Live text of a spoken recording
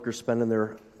Are spending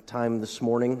their time this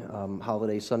morning,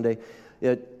 holiday Sunday.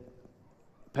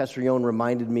 Pastor Yon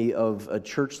reminded me of a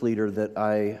church leader that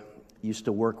I used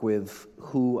to work with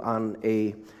who on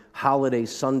a holiday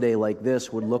Sunday like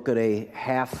this would look at a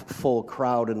half-full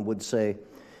crowd and would say,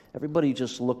 "Everybody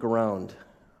just look around.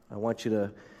 I want you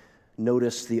to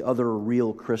notice the other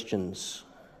real Christians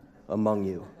among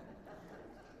you."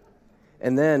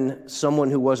 And then someone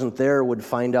who wasn't there would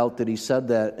find out that he said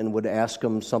that and would ask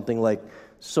him something like,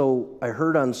 "So I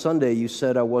heard on Sunday you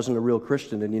said I wasn't a real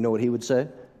Christian," and you know what he would say?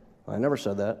 "I never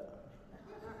said that.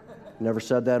 Never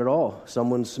said that at all.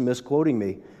 Someone's misquoting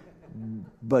me.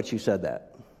 But you said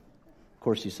that. Of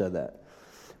course you said that."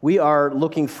 We are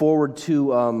looking forward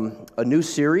to a new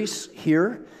series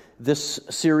here. This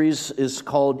series is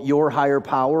called Your Higher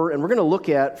Power, and we're going to look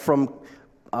at from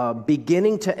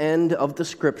beginning to end of the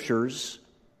Scriptures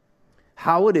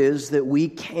how it is that we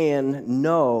can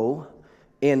know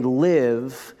and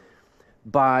live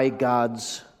by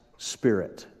God's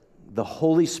Spirit, the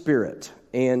Holy Spirit.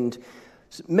 And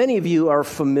many of you are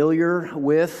familiar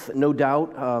with, no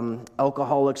doubt,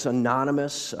 Alcoholics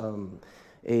Anonymous,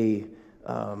 a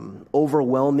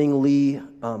overwhelmingly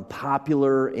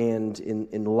popular and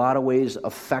in a lot of ways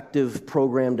effective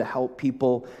program to help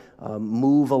people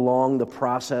move along the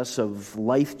process of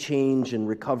life change and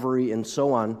recovery and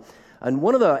so on. And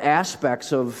one of the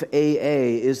aspects of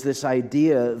AA is this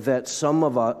idea that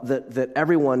that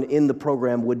everyone in the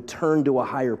program would turn to a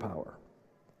higher power,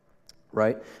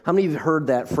 right? How many of you have heard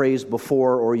that phrase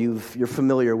before, or you're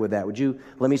familiar with that?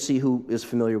 Let me see who is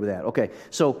familiar with that. Okay,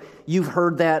 so you've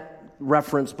heard that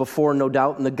reference before, no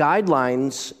doubt, and the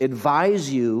guidelines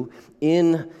advise you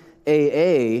in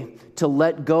AA to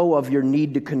let go of your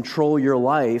need to control your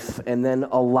life and then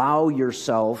allow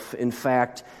yourself, in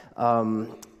fact,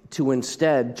 to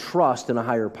instead trust in a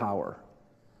higher power.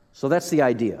 So that's the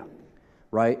idea,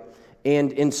 right?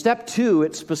 And in step 2,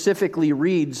 it specifically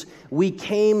reads, we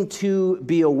came to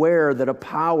be aware that a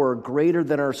power greater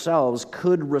than ourselves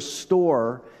could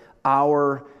restore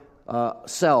our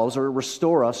selves or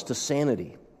restore us to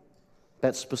sanity.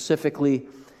 That's specifically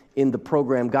in the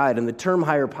program guide. And the term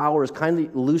higher power is kind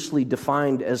of loosely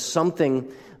defined as something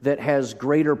that has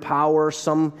greater power,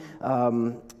 some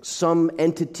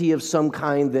entity of some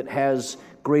kind that has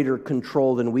greater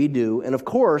control than we do. And of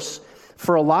course,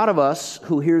 for a lot of us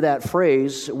who hear that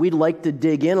phrase, we'd like to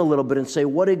dig in a little bit and say,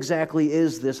 what exactly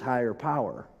is this higher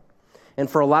power? And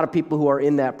for a lot of people who are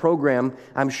in that program,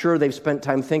 I'm sure they've spent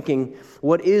time thinking,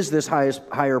 what is this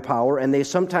higher power? And they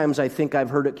sometimes, I think I've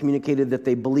heard it communicated that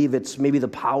they believe it's maybe the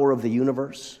power of the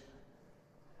universe.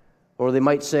 Or they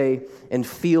might say and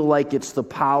feel like it's the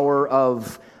power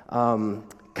of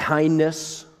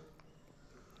kindness.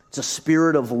 It's a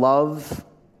spirit of love.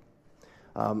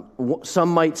 Some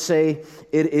might say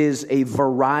it is a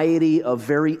variety of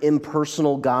very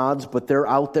impersonal gods, but they're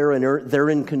out there and they're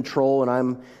in control, and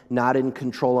I'm not in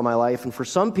control of my life. And for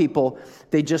some people,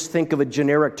 they just think of a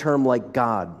generic term like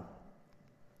God,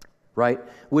 right?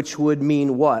 Which would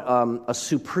mean what? A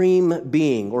supreme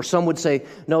being. Or some would say,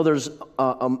 no, there's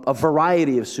a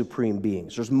variety of supreme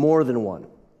beings. There's more than one.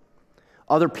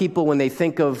 Other people, when they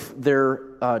think of their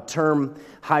term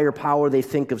higher power, they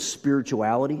think of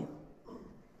spirituality.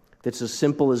 That's as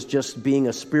simple as just being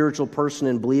a spiritual person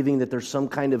and believing that there's some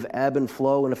kind of ebb and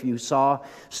flow. And if you saw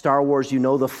Star Wars, you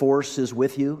know the Force is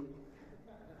with you.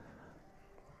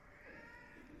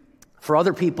 For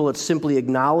other people, it's simply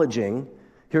acknowledging,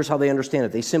 here's how they understand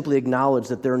it. They simply acknowledge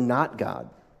that they're not God.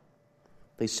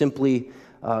 They simply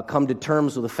come to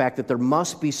terms with the fact that there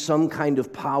must be some kind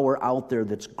of power out there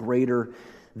that's greater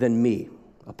than me.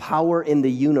 A power in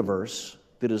the universe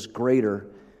that is greater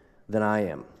than I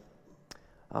am.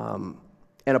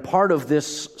 And a part of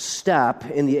this step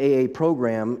in the AA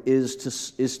program is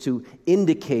to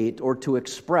indicate or to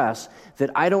express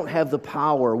that I don't have the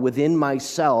power within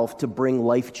myself to bring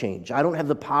life change. I don't have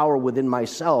the power within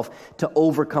myself to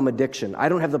overcome addiction. I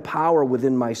don't have the power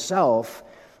within myself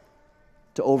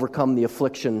to overcome the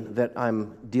affliction that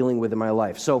I'm dealing with in my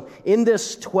life. So in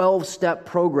this 12-step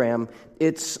program,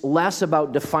 it's less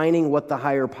about defining what the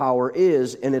higher power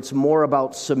is, and it's more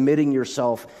about submitting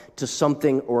yourself to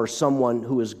something or someone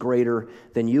who is greater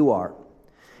than you are.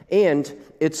 And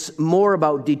it's more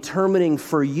about determining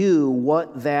for you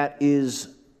what that means.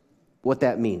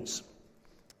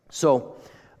 So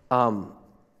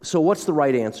what's the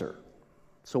right answer?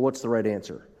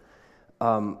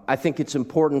 I think it's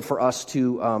important for us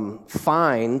to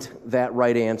find that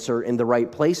right answer in the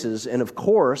right places. And of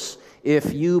course,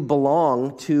 if you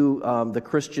belong to the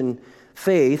Christian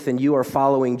faith and you are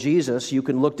following Jesus, you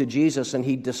can look to Jesus and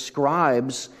he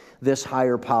describes this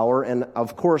higher power. And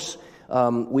of course,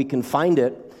 we can find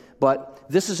it, but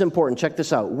this is important. Check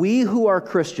this out. We who are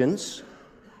Christians,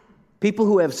 people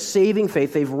who have saving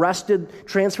faith, they've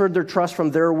transferred their trust from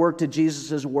their work to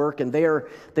Jesus' work, and they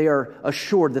are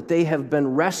assured that they have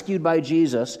been rescued by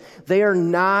Jesus. They are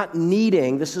not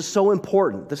needing, this is so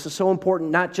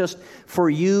important not just for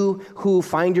you who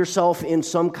find yourself in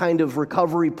some kind of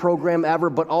recovery program ever,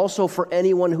 but also for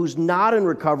anyone who's not in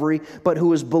recovery, but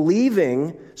who is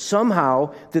believing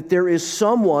somehow that there is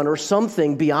someone or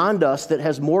something beyond us that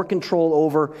has more control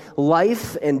over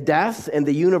life and death and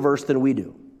the universe than we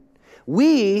do.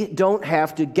 We don't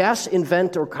have to guess,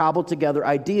 invent, or cobble together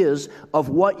ideas of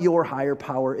what your higher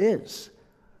power is.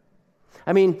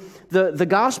 I mean, the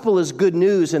gospel is good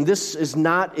news, and this is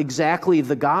not exactly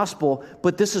the gospel,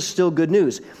 but this is still good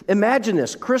news. Imagine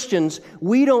this. Christians,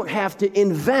 we don't have to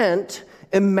invent,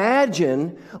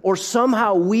 imagine, or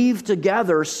somehow weave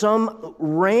together some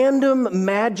random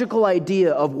magical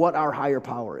idea of what our higher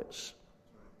power is.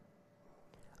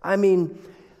 I mean,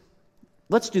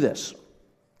 let's do this.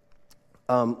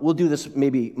 We'll do this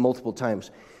maybe multiple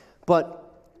times. But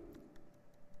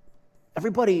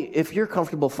everybody, if you're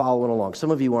comfortable following along,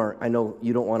 some of you aren't. I know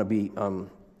you don't want to be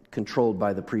controlled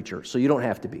by the preacher, so you don't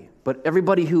have to be. But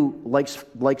everybody who likes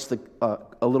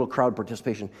a little crowd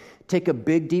participation, take a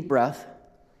big deep breath,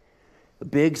 a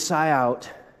big sigh out.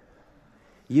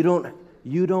 You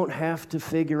don't have to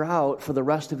figure out for the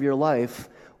rest of your life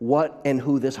what and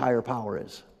who this higher power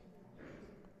is.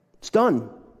 It's done.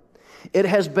 It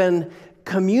has been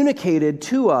communicated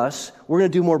to us. We're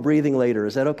going to do more breathing later.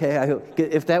 Is that okay?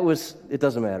 If that was, it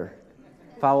doesn't matter.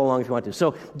 Follow along if you want to.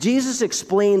 So Jesus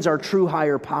explains our true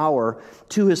higher power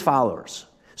to his followers.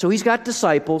 So he's got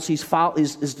disciples. His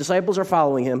disciples are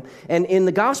following him. And in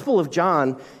the Gospel of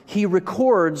John, he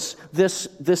records this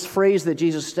phrase that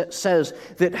Jesus says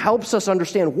that helps us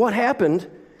understand what happened.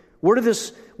 What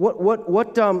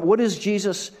does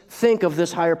Jesus think of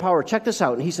this higher power? Check this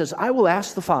out. And he says, I will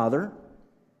ask the Father.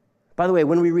 By the way,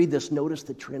 when we read this, notice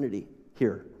the Trinity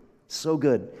here. So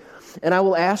good. And I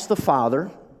will ask the Father,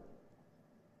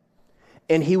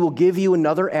 and he will give you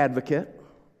another advocate.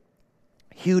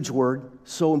 Huge word,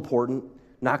 so important.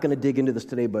 Not going to dig into this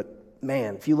today, but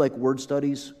man, if you like word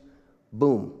studies,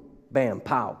 boom, bam,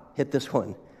 pow, hit this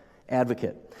one.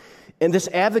 Advocate. And this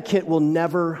advocate will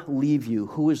never leave you.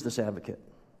 Who is this advocate?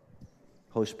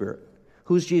 Holy Spirit.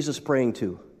 Who's Jesus praying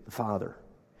to? The Father.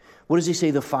 What does he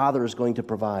say the Father is going to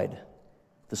provide?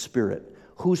 The Spirit.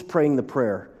 Who's praying the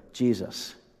prayer?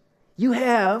 Jesus. You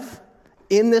have,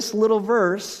 in this little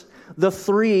verse, the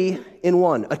three in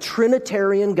one. A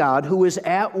Trinitarian God who is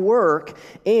at work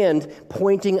and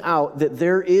pointing out that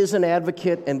there is an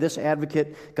advocate, and this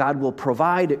advocate God will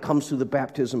provide. It comes through the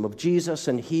baptism of Jesus,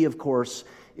 and he, of course,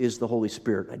 is the Holy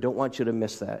Spirit. I don't want you to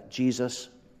miss that. Jesus,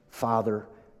 Father,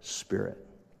 Spirit,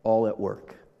 all at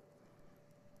work.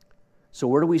 So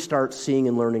where do we start seeing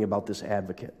and learning about this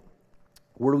advocate?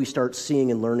 Where do we start seeing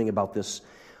and learning about this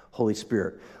Holy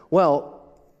Spirit? Well,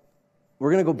 we're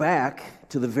going to go back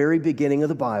to the very beginning of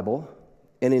the Bible,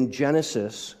 and in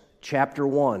Genesis chapter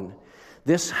 1,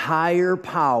 this higher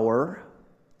power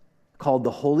called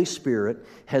the Holy Spirit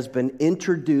has been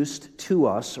introduced to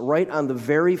us right on the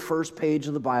very first page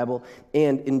of the Bible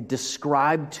and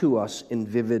described to us in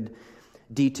vivid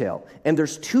detail. And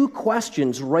there's two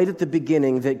questions right at the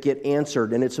beginning that get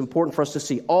answered, and it's important for us to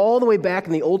see. All the way back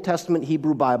in the Old Testament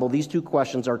Hebrew Bible, these two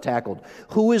questions are tackled.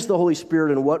 Who is the Holy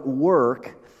Spirit, and what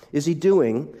work is he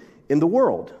doing in the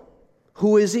world?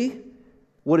 Who is he?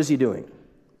 What is he doing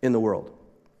in the world?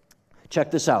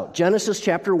 Check this out. Genesis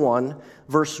chapter 1,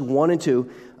 verse 1 and 2.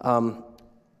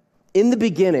 In the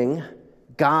beginning,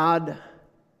 God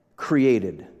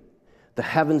created the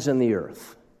heavens and the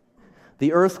earth.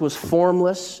 The earth was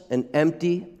formless and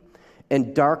empty,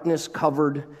 and darkness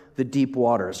covered the deep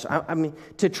waters. I mean,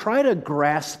 to try to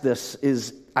grasp this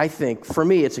is, I think, for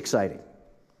me, it's exciting.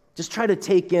 Just try to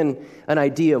take in an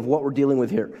idea of what we're dealing with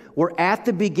here. We're at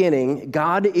the beginning.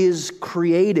 God is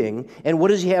creating, and what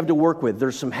does he have to work with?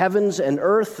 There's some heavens and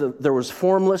earth. There was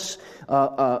formless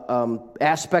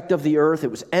aspect of the earth.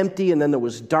 It was empty, and then there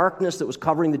was darkness that was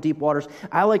covering the deep waters.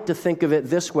 I like to think of it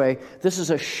this way. This is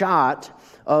a shot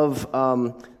of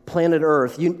planet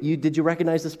Earth. Did you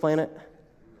recognize this planet?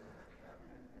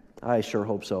 I sure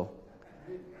hope so.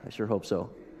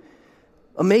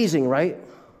 Amazing, right?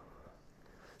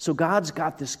 So God's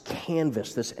got this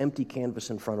canvas, this empty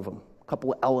canvas in front of him. A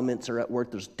couple of elements are at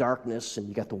work. There's darkness, and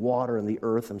you got the water and the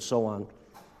earth and so on.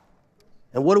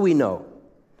 And what do we know?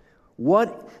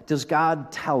 What does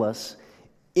God tell us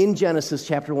in Genesis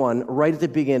chapter 1, right at the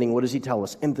beginning? What does he tell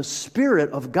us? And the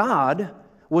Spirit of God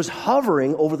was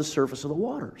hovering over the surface of the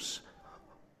waters.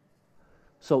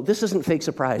 So this isn't fake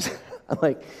surprise.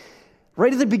 Like,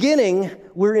 right at the beginning,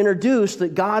 we're introduced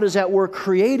that God is at work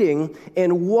creating,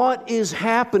 and what is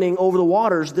happening over the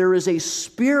waters? There is a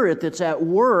Spirit that's at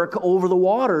work over the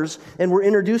waters, and we're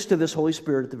introduced to this Holy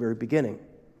Spirit at the very beginning.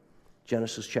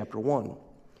 Genesis chapter 1.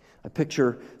 I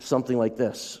picture something like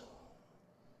this.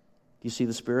 Do you see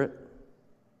the Spirit?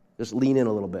 Just lean in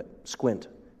a little bit. Squint.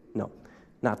 No,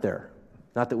 not there.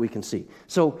 Not that we can see.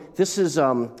 So this is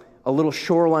a little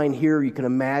shoreline here. You can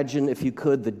imagine, if you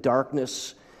could, the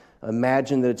darkness.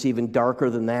 Imagine that it's even darker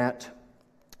than that.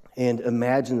 And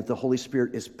imagine that the Holy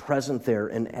Spirit is present there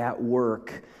and at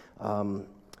work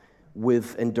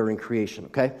with and during creation,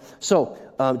 okay? So,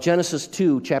 Genesis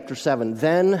 2, chapter 7.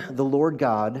 Then the Lord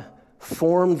God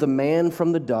formed the man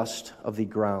from the dust of the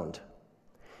ground.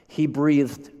 He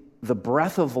breathed the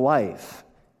breath of life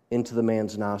into the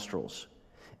man's nostrils,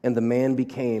 and the man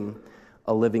became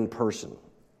a living person.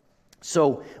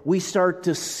 So, we start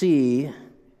to see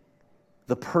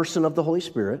the person of the Holy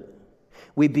Spirit.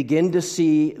 We begin to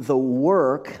see the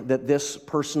work that this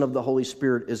person of the Holy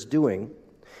Spirit is doing.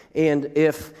 And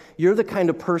if you're the kind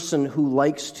of person who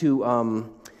likes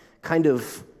to kind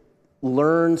of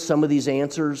learn some of these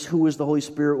answers, who is the Holy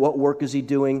Spirit, what work is he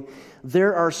doing,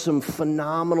 there are some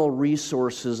phenomenal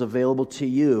resources available to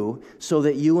you so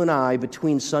that you and I,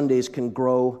 between Sundays, can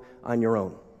grow on your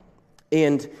own.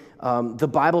 And the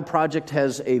Bible Project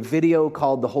has a video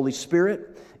called The Holy Spirit,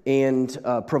 and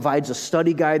provides a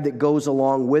study guide that goes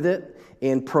along with it,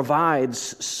 and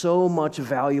provides so much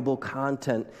valuable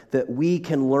content that we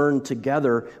can learn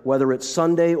together, whether it's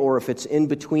Sunday or if it's in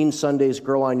between Sundays,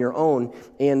 grow on your own.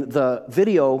 And the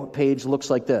video page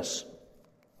looks like this.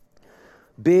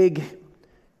 Big,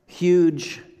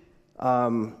 huge,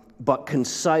 but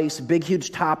concise. Big, huge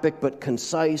topic, but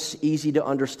concise, easy to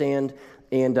understand.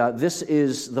 And this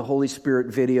is the Holy Spirit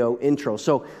video intro.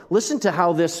 So listen to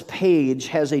how this page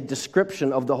has a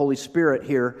description of the Holy Spirit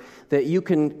here that you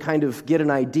can kind of get an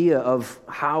idea of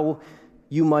how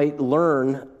you might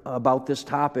learn about this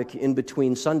topic in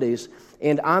between Sundays.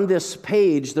 And on this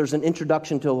page, there's an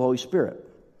introduction to the Holy Spirit.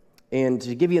 And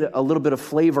to give you a little bit of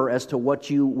flavor as to what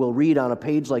you will read on a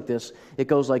page like this, it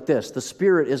goes like this. The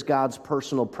Spirit is God's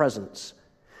personal presence.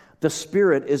 The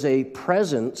Spirit is a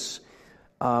presence,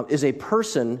 is a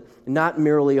person, not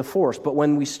merely a force. But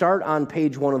when we start on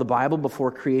page 1 of the Bible, before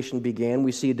creation began,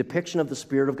 we see a depiction of the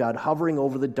Spirit of God hovering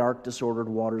over the dark, disordered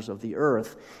waters of the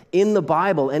earth. In the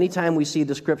Bible, anytime we see a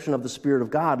description of the Spirit of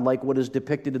God, like what is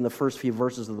depicted in the first few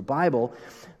verses of the Bible,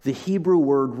 the Hebrew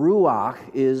word ruach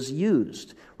is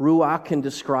used. Ruach can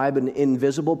describe an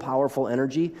invisible, powerful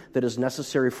energy that is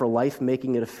necessary for life,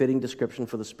 making it a fitting description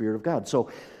for the Spirit of God.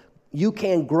 So you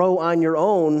can grow on your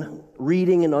own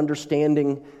reading and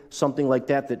understanding something like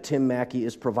that Tim Mackey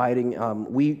is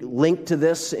providing. We link to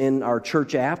this in our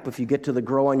church app. If you get to the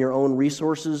Grow on Your Own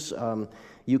resources,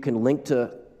 you can link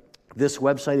to this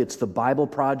website. It's the Bible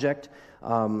Project.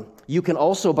 You can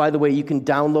also, by the way, you can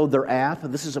download their app.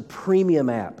 This is a premium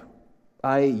app.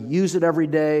 I use it every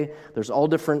day. There's all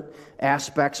different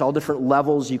aspects, all different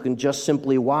levels. You can just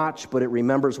simply watch, but it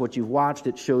remembers what you've watched.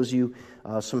 It shows you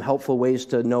some helpful ways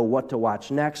to know what to watch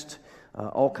next.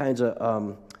 All kinds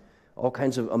of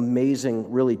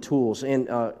amazing, really, tools. And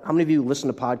how many of you listen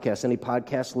to podcasts? Any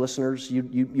podcast listeners?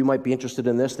 You might be interested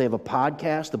in this. They have a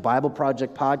podcast. The Bible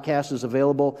Project podcast is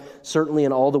available, certainly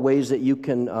in all the ways that you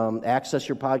can access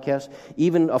your podcast.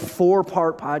 Even a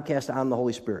 4-part podcast on the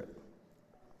Holy Spirit.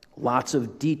 Lots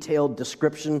of detailed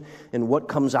description and what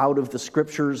comes out of the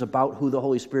Scriptures about who the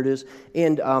Holy Spirit is.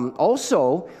 And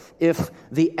also, if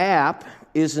the app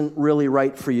isn't really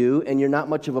right for you and you're not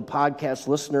much of a podcast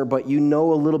listener, but you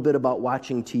know a little bit about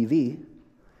watching TV,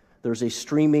 there's a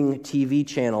streaming TV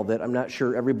channel that I'm not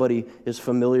sure everybody is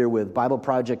familiar with. Bible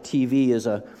Project TV is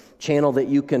a channel that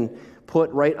you can put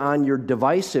right on your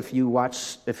device if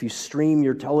you stream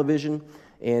your television.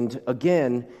 And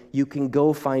again, you can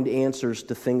go find answers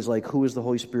to things like who is the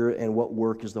Holy Spirit and what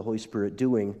work is the Holy Spirit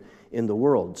doing in the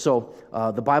world. So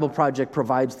the Bible Project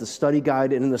provides the study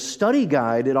guide, and in the study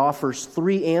guide, it offers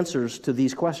 3 answers to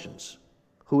these questions.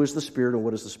 Who is the Spirit and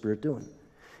what is the Spirit doing?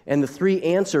 And the 3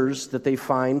 answers that they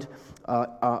find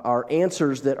are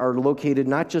answers that are located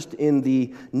not just in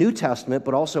the New Testament,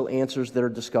 but also answers that are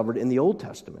discovered in the Old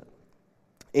Testament.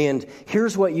 And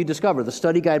here's what you discover. The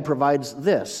study guide provides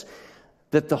this,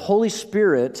 that the Holy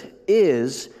Spirit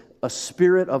is a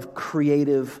spirit of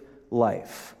creative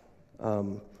life.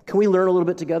 Can we learn a little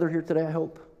bit together here today, I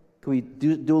hope? Can we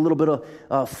do a little bit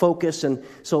of focus? And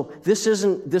so this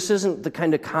isn't the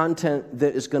kind of content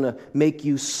that is going to make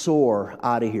you soar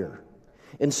out of here.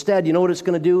 Instead, you know what it's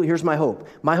going to do? Here's my hope.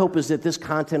 My hope is that this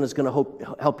content is going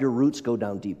to help your roots go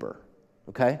down deeper.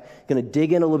 Okay? Going to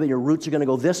dig in a little bit. Your roots are going to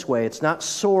go this way. It's not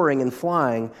soaring and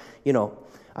flying.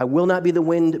 I will not be the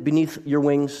wind beneath your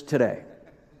wings today.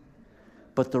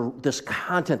 But this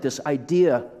content, this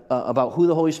idea about who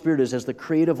the Holy Spirit is as the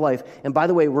creative life. And by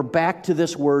the way, we're back to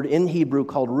this word in Hebrew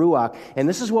called ruach. And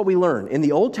this is what we learn. In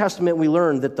the Old Testament, we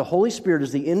learn that the Holy Spirit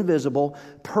is the invisible,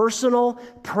 personal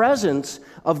presence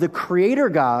of the Creator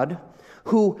God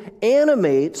who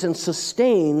animates and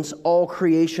sustains all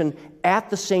creation at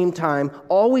the same time,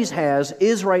 always has,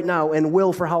 is right now, and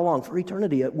will for how long? For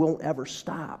eternity. It won't ever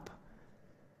stop.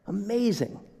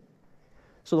 Amazing.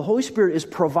 So the Holy Spirit is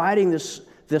providing this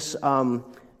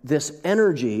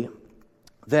energy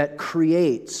that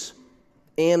creates,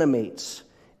 animates,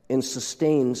 and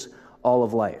sustains all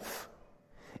of life.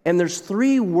 And there's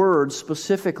 3 words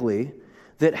specifically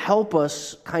that help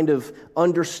us kind of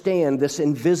understand this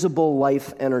invisible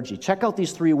life energy. Check out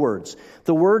these 3 words.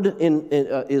 The word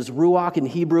is ruach in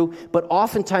Hebrew, but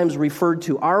oftentimes referred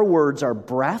to, our words are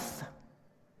breath.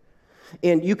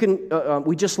 And you can,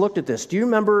 we just looked at this. Do you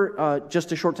remember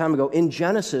just a short time ago, in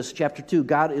Genesis chapter 2,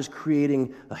 God is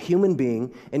creating a human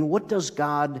being. And what does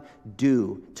God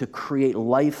do to create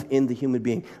life in the human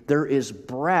being? There is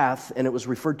breath, and it was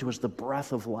referred to as the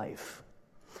breath of life.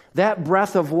 That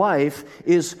breath of life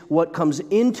is what comes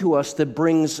into us that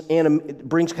brings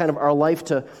kind of our life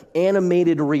to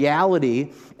animated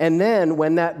reality. And then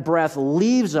when that breath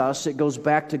leaves us, it goes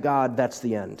back to God. That's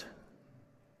the end.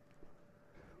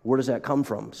 Where does that come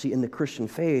from? See, in the Christian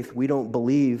faith, we don't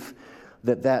believe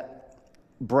that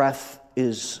breath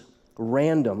is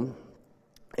random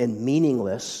and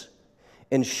meaningless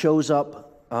and shows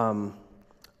up on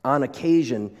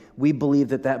occasion. We believe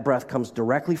that breath comes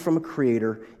directly from a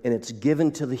creator, and it's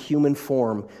given to the human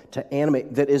form to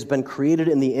animate, that has been created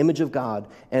in the image of God,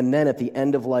 and then at the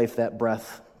end of life, that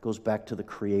breath goes back to the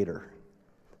creator.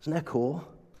 Isn't that cool?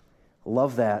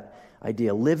 Love that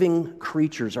idea. Living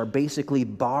creatures are basically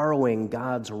borrowing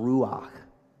God's ruach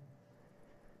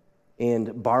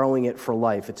and borrowing it for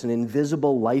life. It's an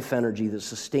invisible life energy that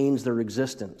sustains their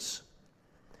existence.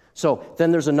 So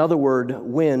then there's another word,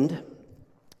 wind.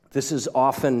 This is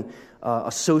often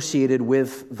associated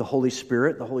with the Holy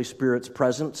Spirit. The Holy Spirit's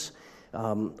presence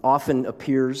often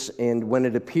appears, and when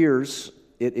it appears,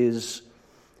 it is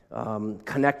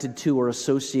connected to or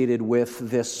associated with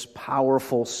this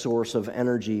powerful source of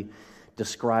energy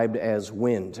described as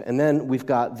wind. And then we've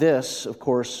got this, of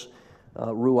course,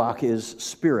 ruach is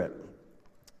spirit.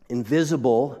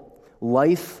 Invisible,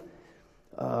 life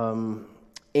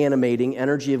animating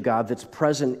energy of God that's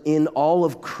present in all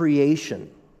of creation.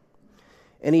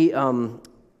 Any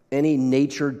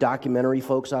nature documentary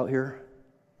folks out here?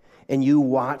 And you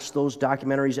watch those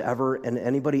documentaries ever, and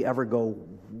anybody ever go,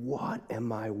 what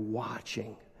am I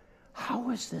watching? How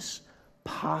is this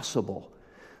possible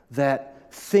that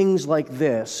things like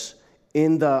this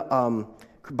in the,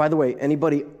 by the way,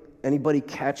 anybody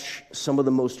catch some of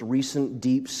the most recent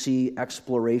deep sea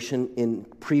exploration in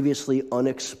previously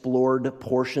unexplored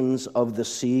portions of the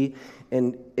sea?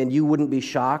 And you wouldn't be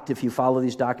shocked if you follow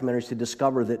these documentaries to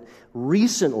discover that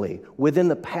recently, within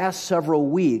the past several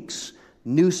weeks,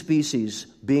 new species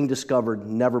being discovered,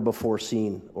 never before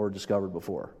seen or discovered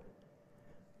before.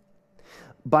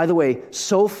 By the way,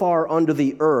 so far under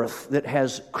the earth that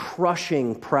has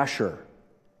crushing pressure.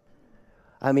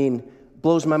 I mean,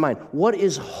 blows my mind. What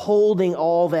is holding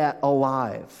all that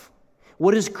alive?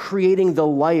 What is creating the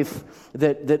life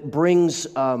that brings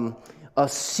a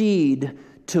seed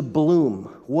to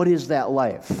bloom? What is that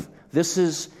life? This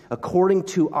is, according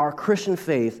to our Christian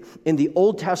faith, in the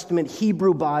Old Testament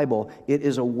Hebrew Bible, it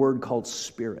is a word called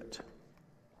spirit.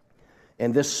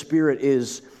 And this spirit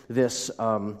is this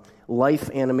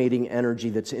life-animating energy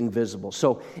that's invisible.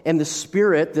 So, and the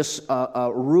Spirit, this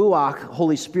Ruach,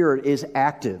 Holy Spirit, is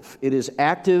active. It is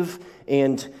active,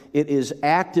 and it is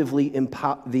actively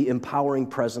the empowering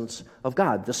presence of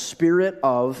God, the Spirit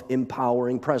of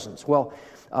empowering presence. Well,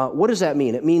 what does that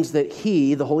mean? It means that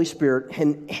He, the Holy Spirit,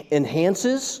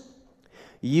 enhances,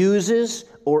 uses,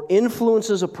 or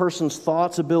influences a person's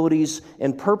thoughts, abilities,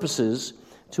 and purposes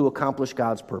to accomplish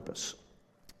God's purpose.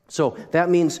 So that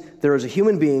means there is a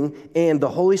human being, and the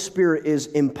Holy Spirit is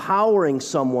empowering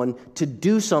someone to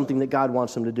do something that God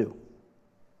wants them to do.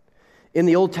 In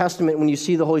the Old Testament, when you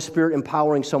see the Holy Spirit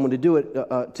empowering someone to do it,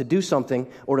 to do something,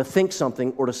 or to think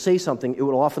something, or to say something, it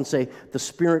would often say the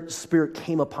Spirit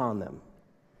came upon them.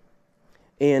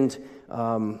 And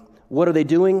What are they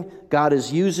doing? God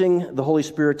is using the Holy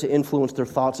Spirit to influence their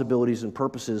thoughts, abilities, and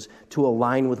purposes to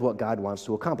align with what God wants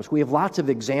to accomplish. We have lots of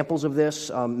examples of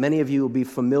this. Many of you will be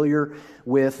familiar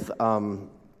with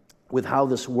how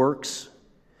this works.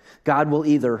 God will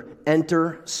either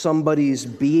enter somebody's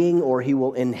being or he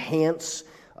will enhance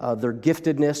their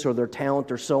giftedness or their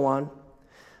talent or so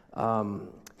on.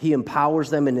 He empowers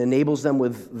them and enables them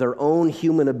with their own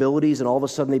human abilities, and all of a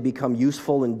sudden they become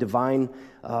useful in divine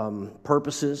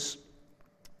purposes.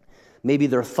 Maybe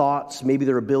their thoughts, maybe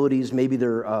their abilities, maybe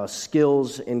their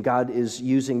skills, and God is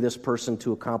using this person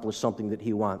to accomplish something that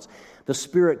he wants. The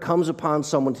Spirit comes upon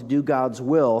someone to do God's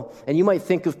will, and you might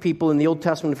think of people in the Old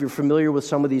Testament, if you're familiar with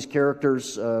some of these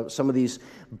characters, some of these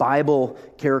Bible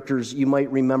characters, you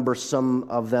might remember some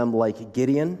of them like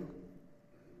Gideon.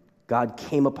 God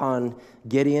came upon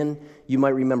Gideon. You might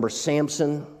remember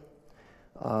Samson.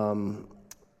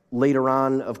 Later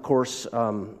on, of course,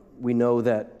 we know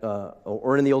that,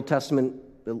 or in the Old Testament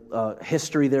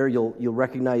history there, you'll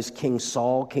recognize King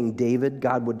Saul, King David.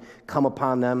 God would come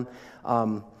upon them.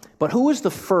 But who was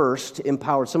the first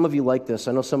empowered? Some of you like this.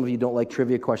 I know some of you don't like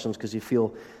trivia questions because you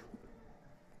feel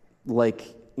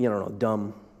like,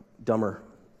 dumber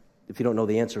if you don't know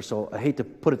the answer. So I hate to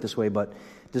put it this way, but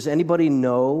does anybody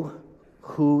know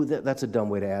who? That's a dumb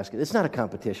way to ask it. It's not a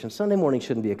competition. Sunday morning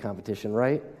shouldn't be a competition,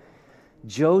 right?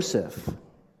 Joseph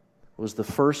was the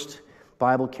first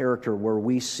Bible character where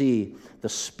we see a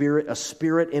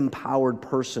spirit-empowered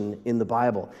person in the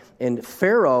Bible. And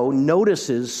Pharaoh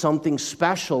notices something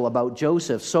special about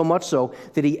Joseph, so much so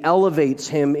that he elevates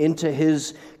him into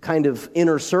his kind of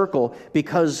inner circle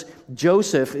because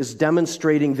Joseph is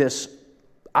demonstrating this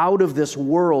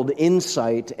out-of-this-world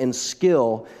insight and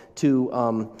skill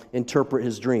to interpret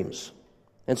his dreams.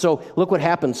 And so look what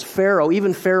happens.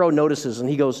 Even Pharaoh notices, and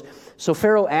he goes, so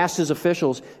Pharaoh asked his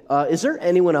officials, is there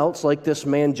anyone else like this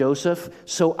man Joseph,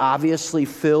 so obviously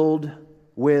filled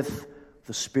with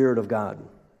the Spirit of God?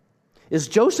 Is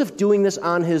Joseph doing this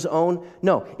on his own?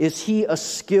 No. Is he a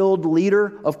skilled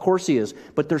leader? Of course he is.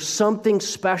 But there's something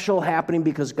special happening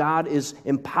because God is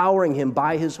empowering him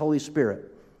by his Holy Spirit.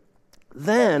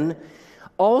 Then,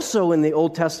 also in the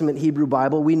Old Testament Hebrew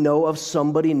Bible, we know of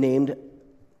somebody named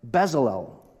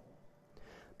Bezalel.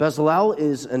 Bezalel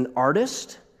is an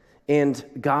artist, and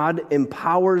God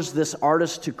empowers this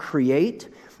artist to create.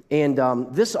 And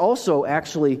this also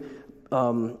actually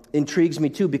intrigues me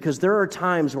too, because there are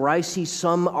times where I see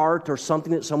some art or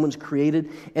something that someone's created,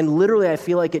 and literally I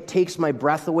feel like it takes my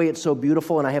breath away. It's so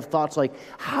beautiful, and I have thoughts like,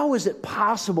 how is it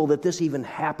possible that this even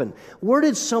happened? Where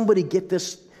did somebody get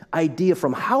this idea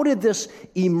from? How did this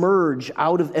emerge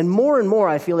out of? And more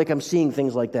I feel like I'm seeing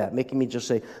things like that, making me just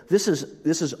say, this is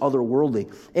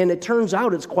otherworldly. And it turns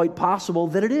out it's quite possible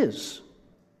that it is.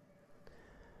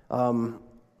 In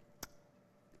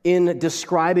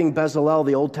describing Bezalel,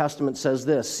 the Old Testament says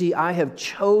this, see, I have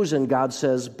chosen, God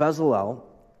says, Bezalel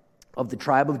of the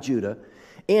tribe of Judah,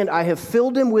 and I have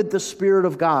filled him with the Spirit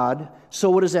of God. So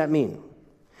what does that mean?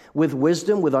 With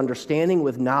wisdom, with understanding,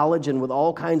 with knowledge, and with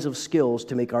all kinds of skills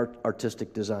to make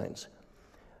artistic designs.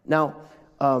 Now,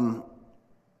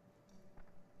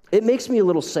 it makes me a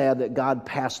little sad that God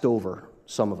passed over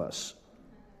some of us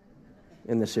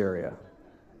in this area,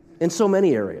 in so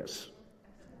many areas.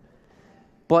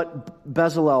 But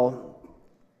Bezalel,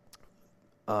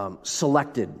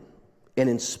 selected and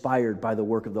inspired by the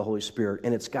work of the Holy Spirit,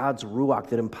 and it's God's Ruach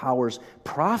that empowers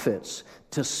prophets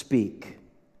to speak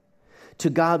to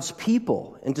God's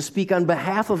people and to speak on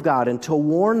behalf of God and to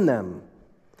warn them,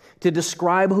 to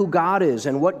describe who God is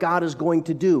and what God is going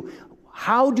to do.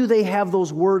 How do they have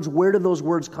those words? Where do those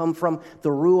words come from? The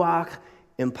Ruach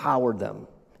empowered them.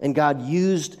 And God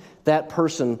used that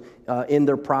person in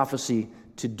their prophecy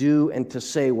to do and to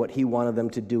say what he wanted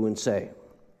them to do and say.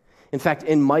 In fact,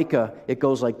 in Micah, it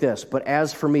goes like this, but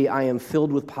as for me, I am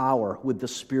filled with power with the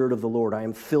Spirit of the Lord. I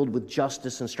am filled with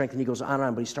justice and strength. And he goes on and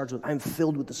on, but he starts with, I am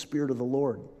filled with the Spirit of the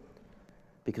Lord.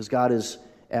 Because God is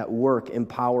at work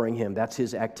empowering him. That's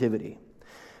his activity.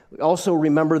 Also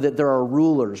remember that there are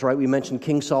rulers, right? We mentioned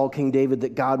King Saul, King David,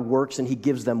 that God works and he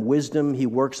gives them wisdom. He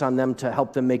works on them to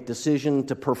help them make decisions,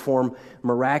 to perform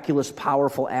miraculous,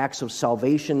 powerful acts of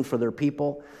salvation for their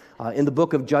people. In the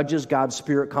book of Judges, God's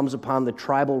Spirit comes upon the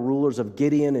tribal rulers of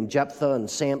Gideon and Jephthah and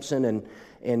Samson,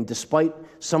 and despite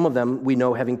some of them, we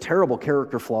know, having terrible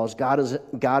character flaws, God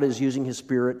is using his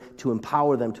Spirit to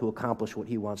empower them to accomplish what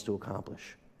he wants to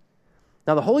accomplish.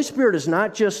 Now, the Holy Spirit is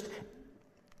not just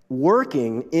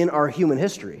working in our human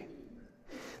history.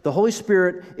 The Holy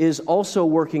Spirit is also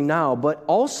working now, but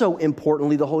also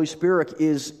importantly, the Holy Spirit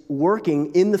is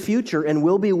working in the future and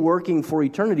will be working for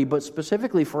eternity, but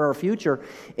specifically for our future.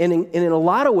 And in a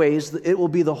lot of ways, it will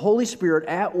be the Holy Spirit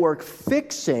at work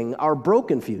fixing our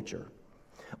broken future.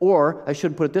 Or, I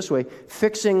should put it this way,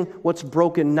 fixing what's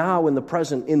broken now in the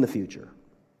present in the future.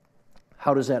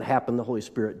 How does that happen? The Holy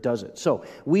Spirit does it. So,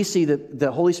 we see that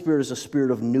the Holy Spirit is a spirit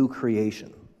of new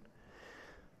creation.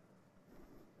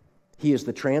 He is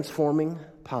the transforming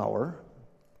power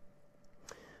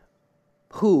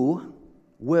who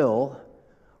will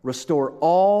restore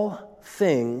all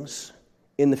things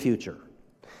in the future.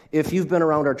 If you've been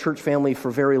around our church family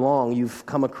for very long, you've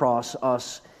come across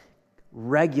us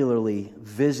regularly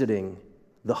visiting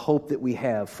the hope that we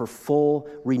have for full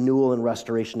renewal and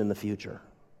restoration in the future.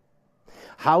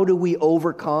 How do we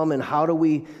overcome and how do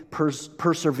we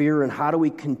persevere and how do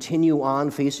we continue on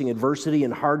facing adversity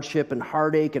and hardship and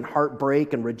heartache and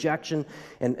heartbreak and rejection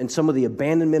and some of the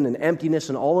abandonment and emptiness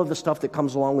and all of the stuff that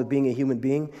comes along with being a human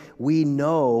being? We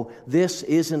know this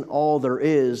isn't all there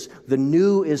is. The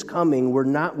new is coming.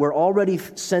 We're already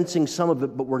sensing some of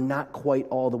it, but we're not quite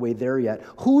all the way there yet.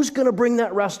 Who's going to bring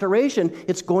that restoration?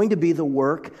 It's going to be the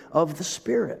work of the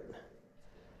Spirit,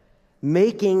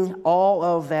 making all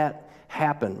of that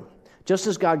happen. Just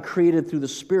as God created through the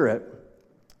Spirit,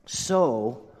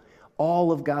 so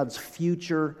all of God's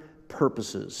future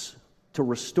purposes to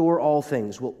restore all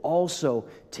things will also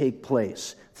take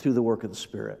place through the work of the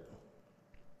Spirit.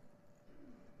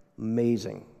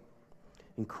 Amazing.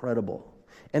 Incredible.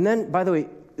 And then, by the way,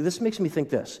 this makes me think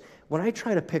this. When I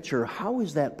try to picture, how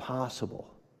is that possible?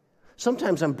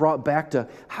 Sometimes I'm brought back to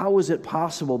how is it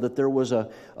possible that there was a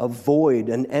void,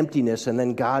 an emptiness, and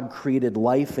then God created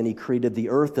life and He created the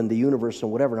earth and the universe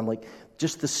and whatever. And I'm like,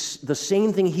 just the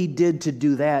same thing He did to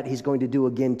do that, He's going to do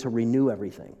again to renew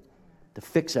everything, to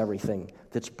fix everything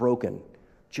that's broken,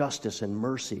 justice and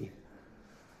mercy.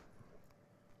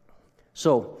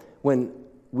 So when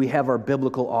we have our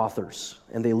biblical authors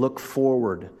and they look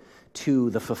forward to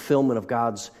the fulfillment of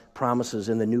God's promises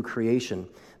in the new creation,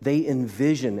 they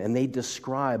envision and they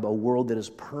describe a world that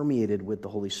is permeated with the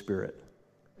Holy Spirit.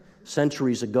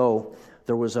 Centuries ago,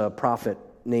 there was a prophet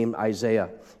named Isaiah,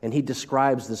 and he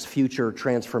describes this future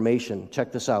transformation.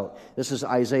 Check this out. This is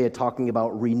Isaiah talking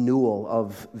about renewal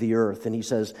of the earth, and he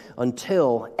says,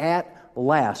 until at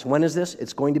last, when is this?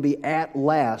 It's going to be at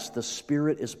last, the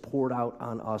Spirit is poured out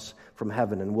on us from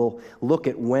heaven, and we'll look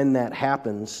at when that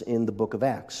happens in the book of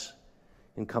Acts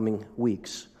in coming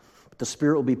weeks. The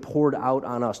Spirit will be poured out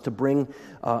on us to bring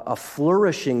a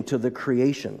flourishing to the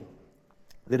creation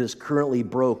that is currently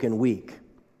broke and weak.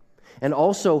 And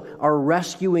also our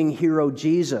rescuing hero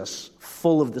Jesus,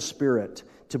 full of the Spirit,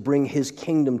 to bring His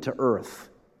kingdom to earth.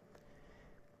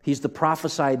 He's the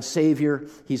prophesied Savior.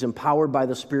 He's empowered by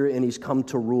the Spirit, and He's come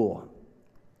to rule.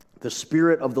 The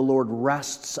Spirit of the Lord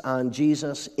rests on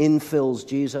Jesus, infills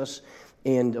Jesus,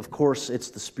 and of course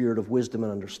it's the Spirit of wisdom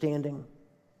and understanding.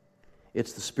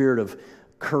 It's the spirit of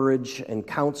courage and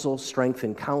counsel, strength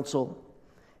and counsel.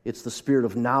 It's the spirit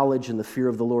of knowledge and the fear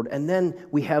of the Lord. And then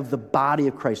we have the body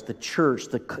of Christ, the church,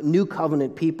 the new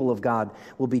covenant people of God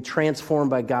will be transformed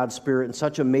by God's Spirit in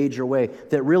such a major way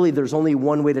that really there's only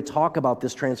one way to talk about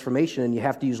this transformation, and you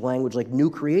have to use language like new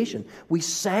creation. We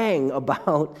sang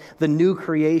about the new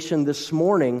creation this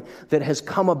morning that has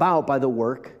come about by the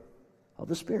work of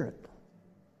the Spirit.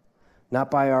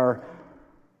 Not by our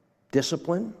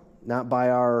discipline, not by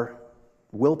our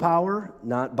willpower,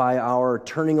 not by our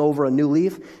turning over a new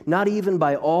leaf, not even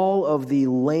by all of the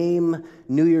lame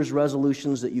New Year's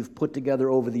resolutions that you've put together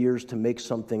over the years to make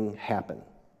something happen.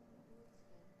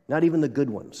 Not even the good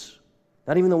ones.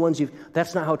 Not even the ones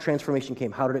that's not how transformation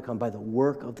came. How did it come? By the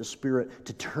work of the Spirit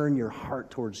to turn your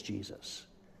heart towards Jesus.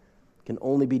 It can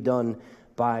only be done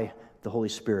by the Holy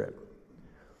Spirit.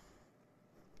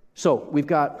 So, we've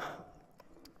got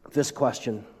this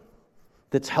question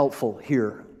that's helpful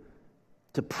here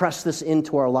to press this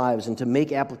into our lives and to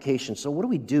make application. So what do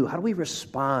we do? How do we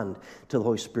respond to the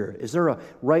Holy Spirit? Is there a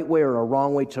right way or a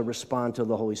wrong way to respond to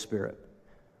the Holy Spirit?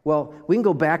 Well, we can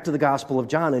go back to the Gospel of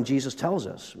John, and Jesus tells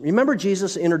us. Remember,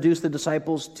 Jesus introduced the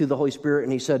disciples to the Holy Spirit,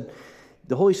 and He said,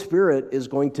 the Holy Spirit is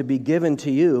going to be given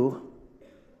to you.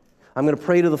 I'm going to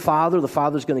pray to the Father. The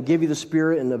Father's going to give you the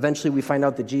Spirit, and eventually we find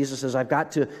out that Jesus says, I've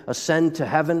got to ascend to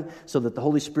heaven so that the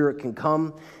Holy Spirit can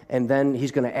come, and then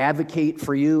He's going to advocate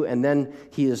for you, and then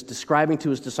He is describing to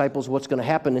His disciples what's going to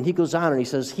happen, and He goes on and He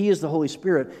says, He is the Holy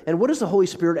Spirit, and what is the Holy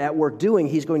Spirit at work doing?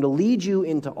 He's going to lead you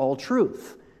into all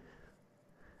truth.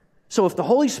 So if the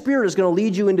Holy Spirit is going to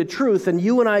lead you into truth, then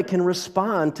you and I can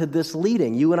respond to this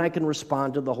leading. You and I can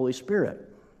respond to the Holy Spirit.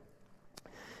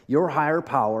 Your higher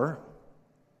power,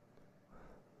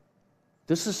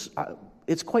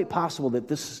 it's quite possible that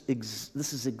this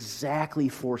is exactly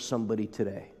for somebody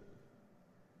today.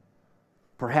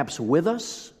 Perhaps with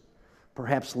us,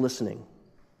 perhaps listening,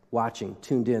 watching,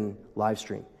 tuned in, live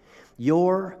stream.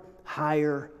 Your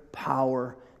higher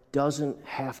power doesn't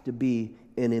have to be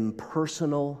an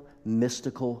impersonal,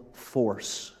 mystical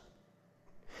force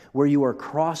where you are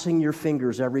crossing your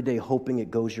fingers every day hoping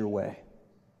it goes your way.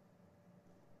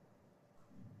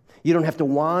 You don't have to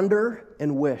wander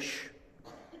and wish.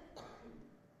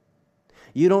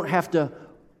 You don't have to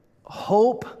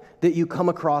hope that you come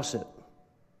across it.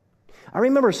 I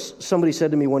remember somebody said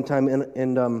to me one time,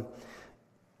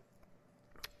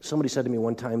 somebody said to me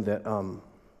one time that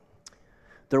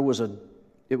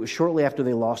it was shortly after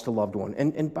they lost a loved one.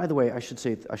 And by the way, I should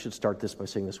start this by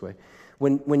saying this way.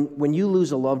 When you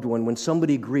lose a loved one, when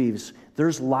somebody grieves,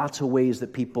 there's lots of ways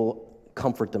that people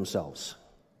comfort themselves.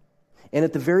 And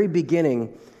at the very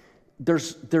beginning,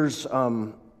 there's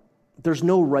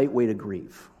no right way to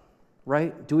grieve.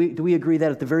 Right? Do we agree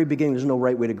that at the very beginning there's no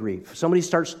right way to grieve? If somebody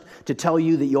starts to tell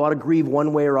you that you ought to grieve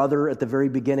one way or other at the very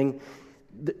beginning,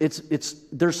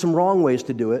 there's some wrong ways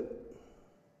to do it,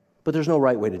 but there's no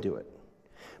right way to do it.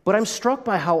 But I'm struck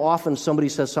by how often somebody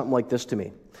says something like this to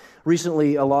me.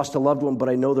 Recently, I lost a loved one, but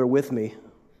I know they're with me.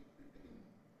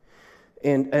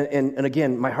 And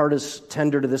again, my heart is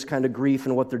tender to this kind of grief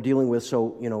and what they're dealing with,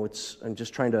 so I'm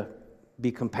just trying to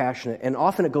be compassionate. And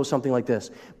often it goes something like this,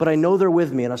 but I know they're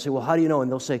with me. And I say, well, how do you know?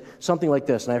 And they'll say something like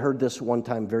this. And I heard this one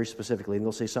time very specifically. And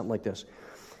they'll say something like this: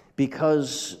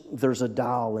 because there's a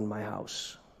doll in my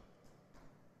house.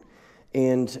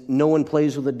 And no one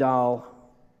plays with the doll.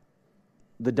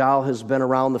 The doll has been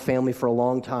around the family for a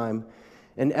long time.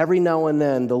 And every now and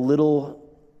then, the little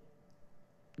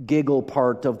giggle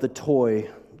part of the toy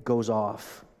goes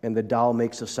off, and the doll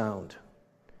makes a sound.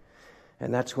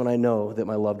 And that's when I know that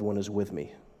my loved one is with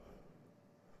me.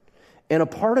 And a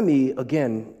part of me,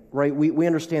 again, right, we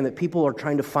understand that people are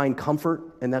trying to find comfort,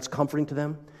 and that's comforting to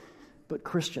them. But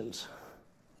Christians,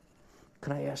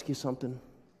 can I ask you something?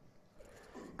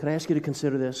 Can I ask you to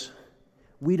consider this?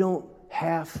 We don't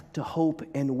have to hope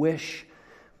and wish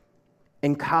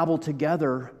and cobble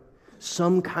together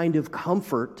some kind of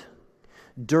comfort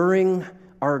during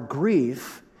our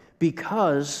grief,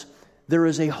 because there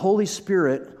is a Holy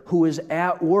Spirit who is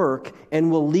at work and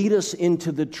will lead us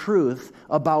into the truth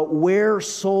about where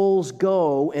souls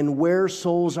go and where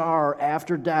souls are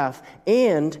after death,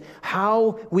 and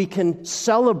how we can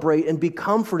celebrate and be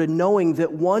comforted knowing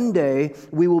that one day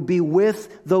we will be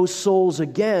with those souls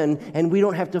again, and we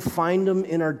don't have to find them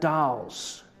in our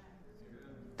dolls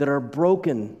that are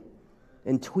broken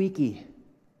and tweaky.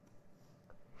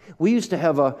 We used to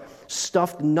have a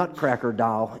stuffed Nutcracker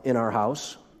doll in our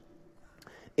house.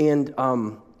 And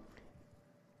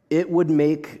it would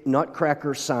make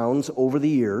Nutcracker sounds over the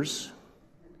years,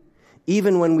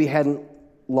 even when we hadn't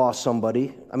lost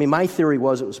somebody. I mean, my theory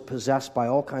was it was possessed by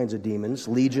all kinds of demons,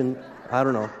 legion, I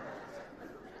don't know.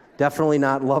 Definitely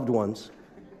not loved ones.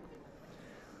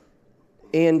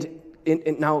 And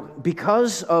now,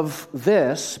 because of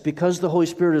this, because the Holy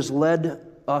Spirit has led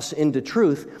us into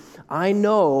truth, I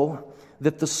know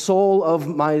that the soul of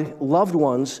my loved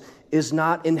ones is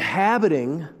not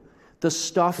inhabiting the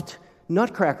stuffed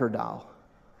Nutcracker doll.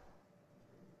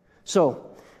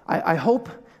 So, I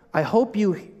hope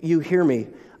you hear me.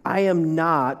 I am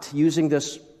not using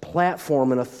this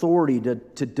platform and authority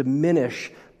to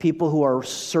diminish people who are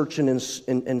searching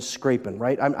and scraping,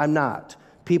 right? I'm not.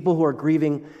 People who are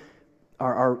grieving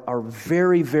are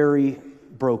very, very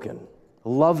broken.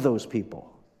 Love those people.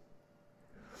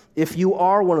 If you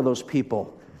are one of those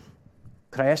people,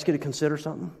 could I ask you to consider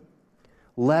something?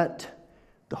 Let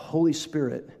the Holy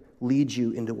Spirit lead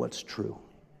you into what's true.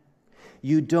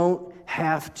 You don't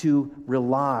have to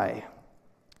rely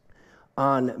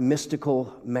on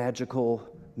mystical, magical,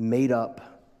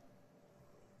 made-up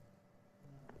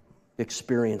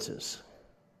experiences.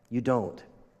 You don't.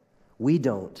 We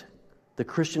don't. The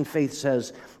Christian faith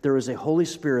says there is a Holy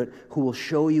Spirit who will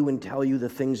show you and tell you the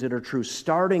things that are true,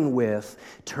 starting with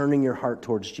turning your heart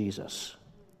towards Jesus.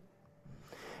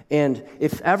 And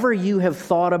if ever you have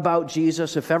thought about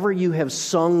Jesus, if ever you have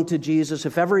sung to Jesus,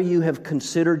 if ever you have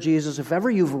considered Jesus, if ever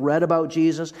you've read about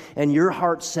Jesus and your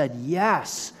heart said,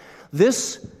 yes,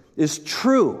 this is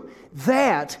true,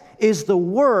 that is the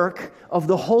work of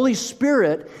the Holy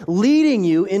Spirit leading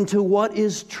you into what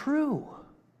is true.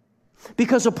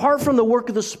 Because apart from the work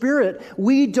of the Spirit,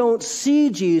 we don't see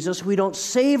Jesus, we don't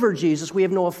savor Jesus, we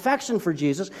have no affection for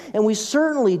Jesus, and we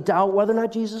certainly doubt whether or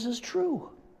not Jesus is true.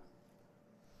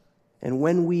 And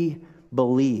when we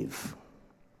believe,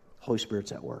 Holy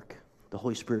Spirit's at work. The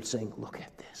Holy Spirit's saying, look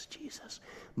at this, Jesus.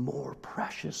 More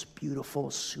precious, beautiful,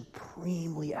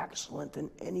 supremely excellent than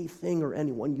anything or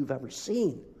anyone you've ever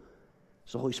seen.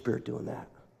 It's the Holy Spirit doing that.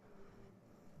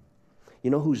 You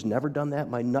know who's never done that?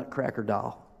 My Nutcracker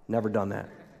doll. Never done that.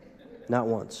 Not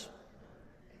once.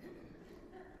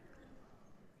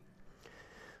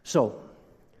 So,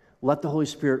 let the Holy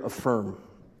Spirit affirm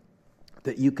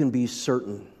that you can be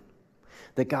certain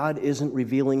that God isn't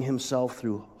revealing himself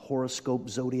through horoscope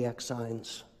zodiac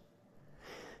signs.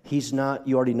 He's not,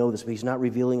 you already know this, but he's not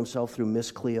revealing himself through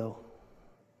Miss Cleo.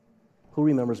 Who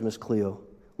remembers Miss Cleo?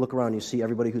 Look around, you see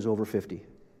everybody who's over 50.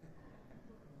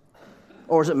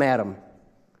 Or is it Madam?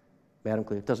 Madam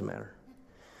Cleo, it doesn't matter.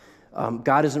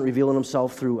 God isn't revealing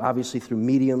himself obviously through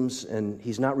mediums, and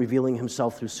he's not revealing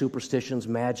himself through superstitions,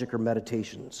 magic, or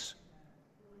meditations.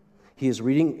 He is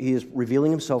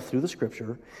revealing himself through the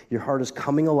Scripture. Your heart is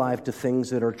coming alive to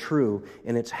things that are true,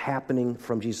 and it's happening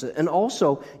from Jesus. And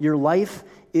also, your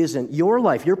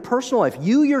personal life,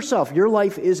 you yourself, your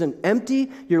life isn't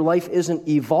empty, your life isn't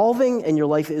evolving, and your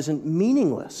life isn't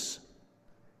meaningless.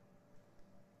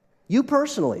 You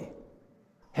personally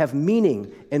have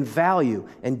meaning and value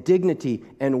and dignity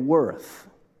and worth.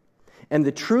 And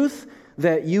the truth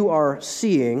that you are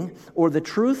seeing, or the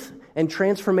truth and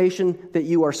transformation that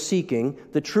you are seeking,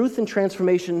 the truth and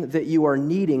transformation that you are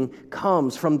needing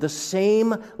comes from the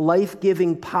same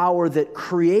life-giving power that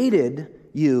created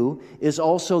you, is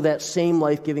also that same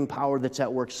life-giving power that's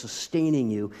at work sustaining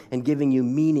you and giving you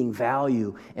meaning,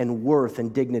 value, and worth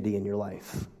and dignity in your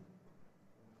life.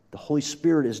 The Holy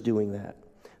Spirit is doing that.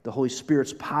 The Holy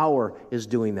Spirit's power is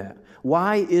doing that.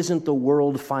 Why isn't the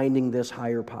world finding this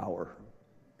higher power?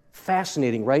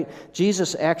 Fascinating, right?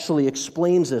 Jesus actually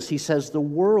explains this. He says the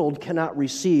world cannot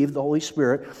receive the Holy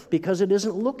Spirit because it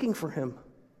isn't looking for him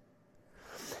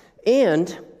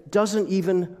and doesn't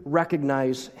even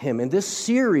recognize him. And this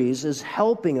series is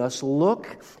helping us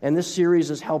look, and this series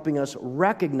is helping us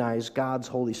recognize God's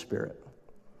Holy Spirit.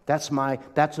 That's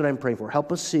what I'm praying for.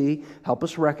 Help us see, help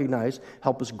us recognize,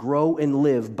 help us grow and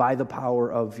live by the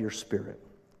power of your Spirit.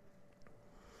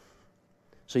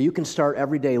 So you can start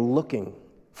every day looking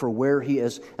for where he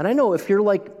is. And I know if you're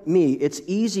like me, it's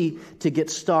easy to get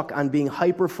stuck on being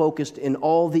hyper-focused in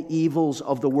all the evils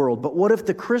of the world. But what if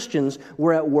the Christians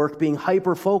were at work being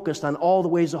hyper-focused on all the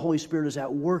ways the Holy Spirit is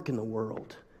at work in the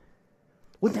world?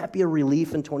 Wouldn't that be a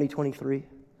relief in 2023?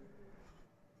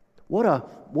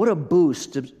 What a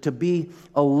boost to be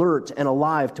alert and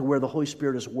alive to where the Holy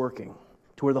Spirit is working,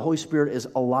 to where the Holy Spirit is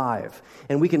alive.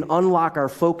 And we can unlock our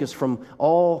focus from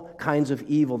all kinds of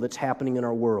evil that's happening in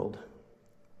our world.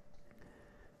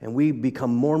 And we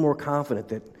become more and more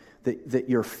confident that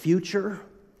your future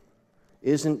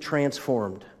isn't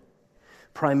transformed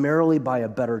primarily by a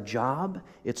better job.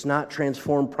 It's not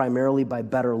transformed primarily by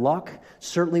better luck.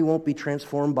 Certainly won't be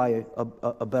transformed by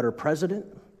a better president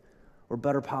or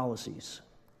better policies.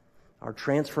 Our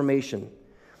transformation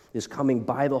is coming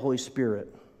by the Holy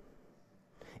Spirit.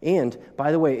 And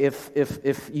by the way,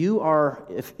 if you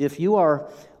are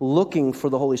looking for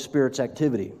the Holy Spirit's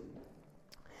activity,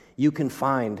 you can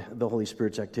find the Holy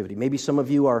Spirit's activity. Maybe some of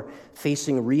you are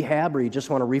facing rehab, or you just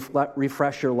want to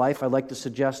refresh your life. I'd like to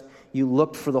suggest you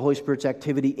look for the Holy Spirit's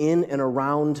activity in and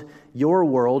around your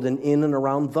world and in and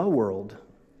around the world.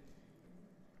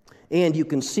 And you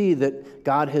can see that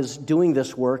God is doing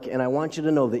this work, and I want you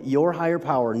to know that your higher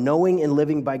power, knowing and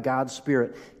living by God's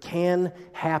Spirit, can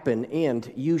happen,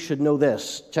 and you should know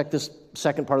this. Check this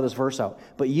second part of this verse out.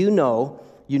 But you know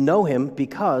him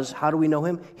because, how do we know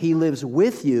him? He lives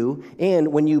with you,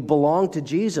 and when you belong to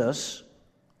Jesus,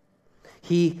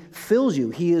 he fills you.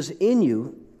 He is in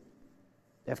you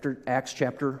after Acts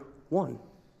chapter 1.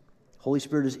 Holy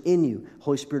Spirit is in you.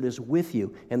 Holy Spirit is with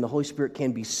you. And the Holy Spirit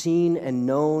can be seen and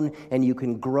known, and you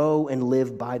can grow and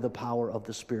live by the power of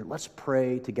the Spirit. Let's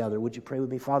pray together. Would you pray with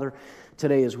me? Father,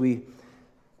 today as we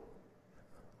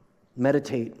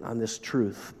meditate on this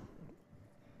truth,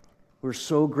 we're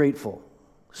so grateful,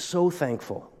 so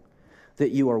thankful that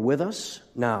you are with us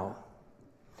now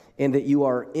and that you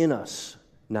are in us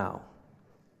now.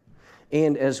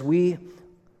 And as we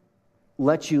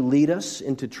let you lead us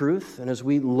into truth, and as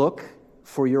we look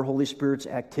for your Holy Spirit's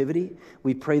activity,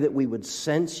 we pray that we would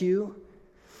sense you.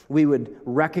 We would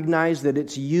recognize that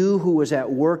it's you who is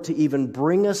at work to even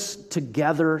bring us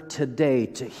together today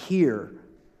to hear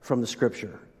from the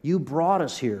Scripture. You brought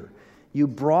us here. You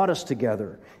brought us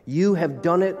together. You have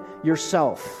done it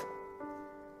yourself.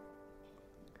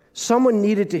 Someone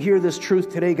needed to hear this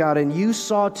truth today, God, and you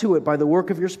saw to it by the work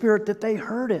of your Spirit that they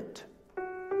heard it.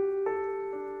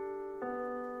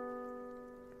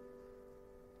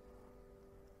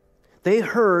 They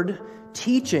heard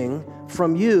teaching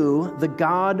from you, the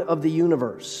God of the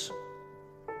universe.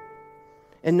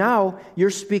 And now you're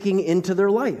speaking into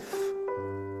their life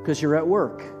because you're at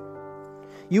work.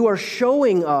 You are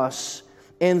showing us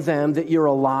and them that you're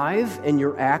alive and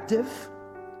you're active.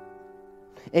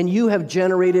 And you have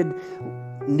generated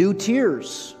new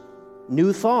tears,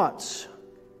 new thoughts,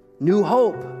 new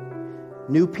hope,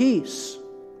 new peace,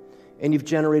 and you've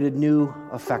generated new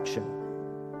affection.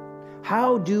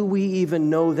 How do we even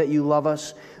know that you love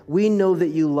us? We know that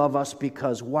you love us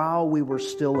because while we were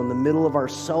still in the middle of our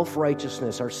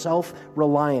self-righteousness, our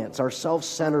self-reliance, our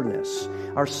self-centeredness,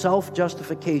 our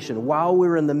self-justification, while we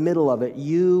were in the middle of it,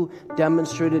 you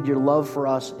demonstrated your love for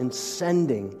us in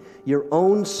sending your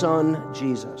own Son,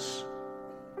 Jesus,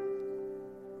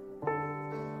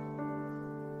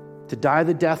 to die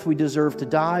the death we deserve to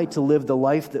die, to live the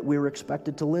life that we were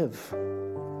expected to live.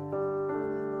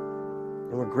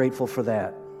 And we're grateful for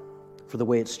that, for the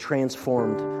way it's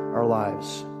transformed our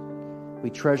lives. We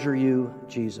treasure you,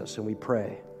 Jesus, and we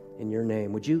pray in your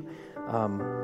name. Would you